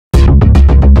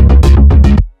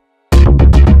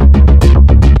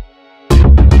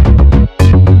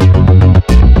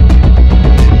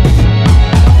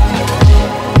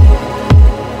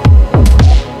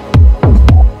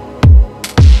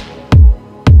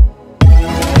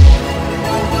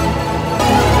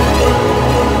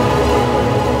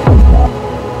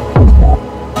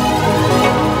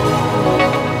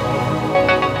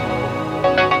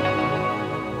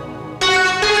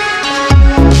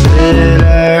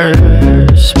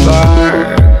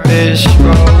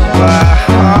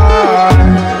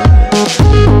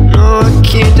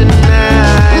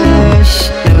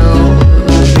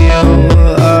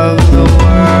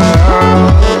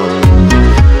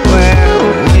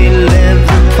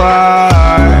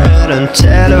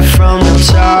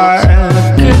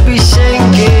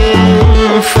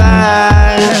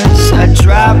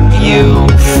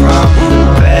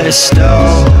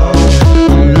pedestal.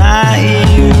 I'm not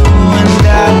you, and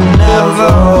I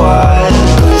never was.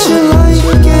 Don't you like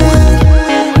it?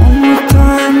 One more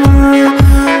time, I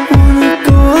wanna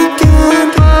go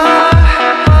again.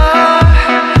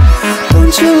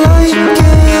 Don't you like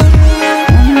it?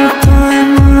 One more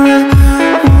time, I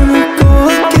wanna go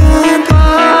again.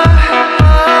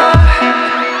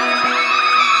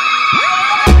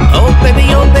 Oh baby,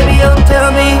 oh tell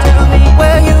me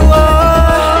where you are.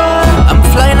 I'm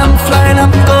flying,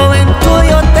 I'm going to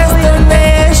your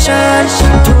destination.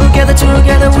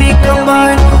 Together we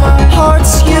combine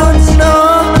hearts, you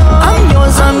know. I'm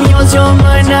yours, you're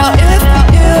mine now. If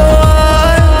you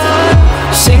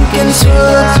are sinking to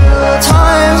the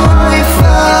time when we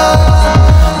fell,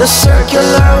 the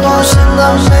circular motion, the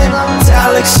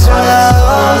metallic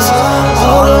swells.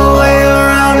 All the way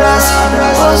around us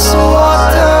was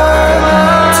water.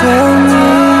 Tell me,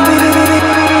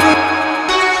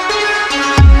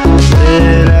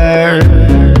 bitter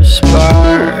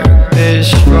spark is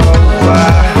from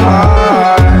my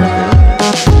heart.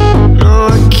 No,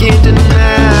 I can't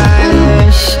deny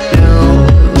this new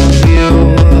view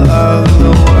of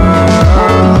the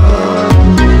world,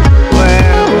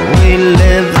 where we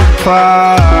live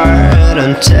apart,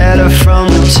 untethered from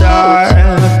the tar.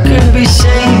 Could be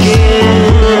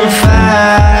sinking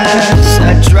fast. I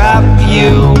drop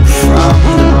you from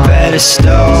the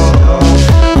pedestal.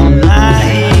 I'm not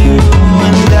you,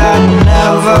 and I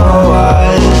never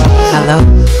was. Hello?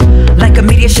 Like a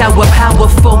meteor shower,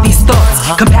 powerful these thoughts.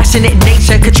 Compassionate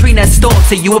nature, Katrina storm.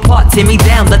 Tear you apart, tear me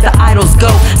down, let the idols go.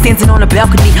 Standing on a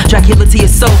balcony, Dracula to your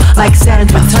soul. Like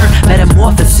Saturn's return,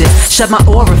 metamorphosis. Shut my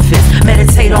orifice,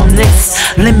 meditate on this.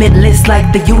 Limitless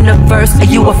like the universe, a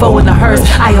UFO in the hearse.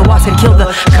 Ayahuasca kill the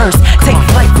curse. Take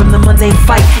flight from the mundane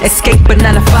fight. Escape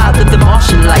banana 5 of the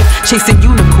Martian life. Chasing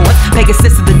unicorns,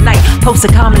 Pegasus of the night. Post a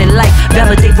common in life,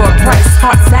 validate for a price.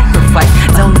 Heart sacrifice,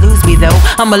 don't lose me though.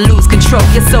 I'ma lose control,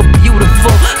 you're so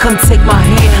beautiful. Come take my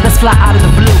hand, let's fly out of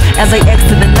the blue. LAX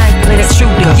to the night, play that's true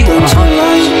to you. Don't you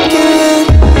like it?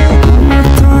 One more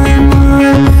time, I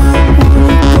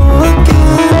wanna go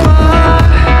again.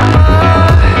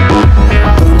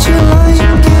 Don't you like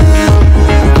it? One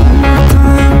more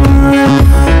time, I wanna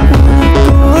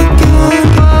go again.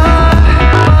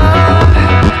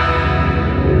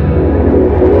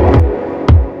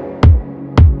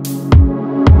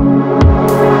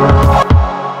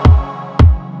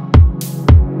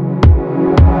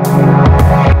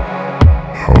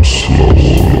 How slow it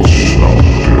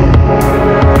sounded.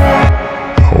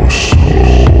 How slow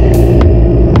it sounded.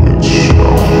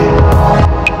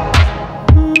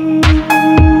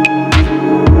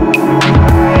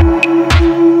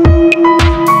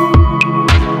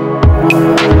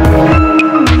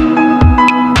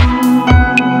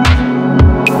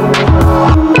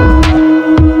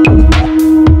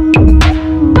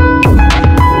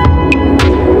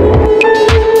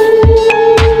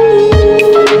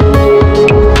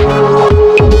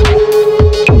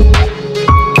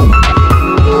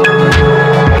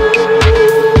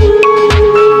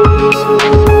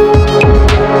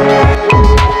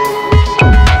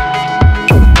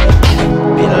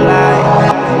 Be the light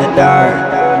in the dark.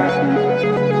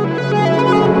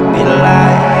 Be the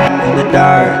light in the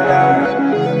dark.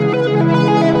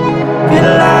 Be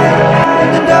the light in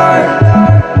the dark.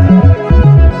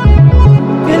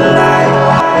 Be the light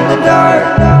in the dark.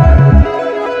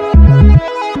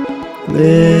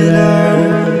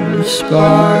 Glitter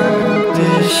spark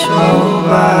this whole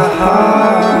my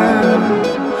heart.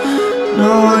 No,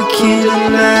 I can't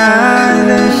deny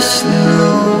this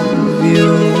new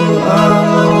view of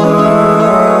the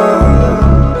world,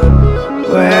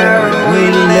 where we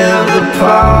live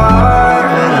apart,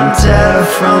 untethered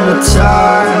from the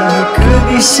tar. Could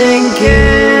be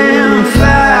sinking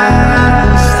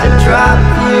fast. I drop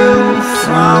you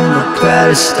from the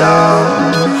pedestal.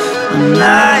 I'm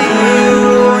not you,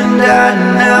 and I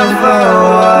never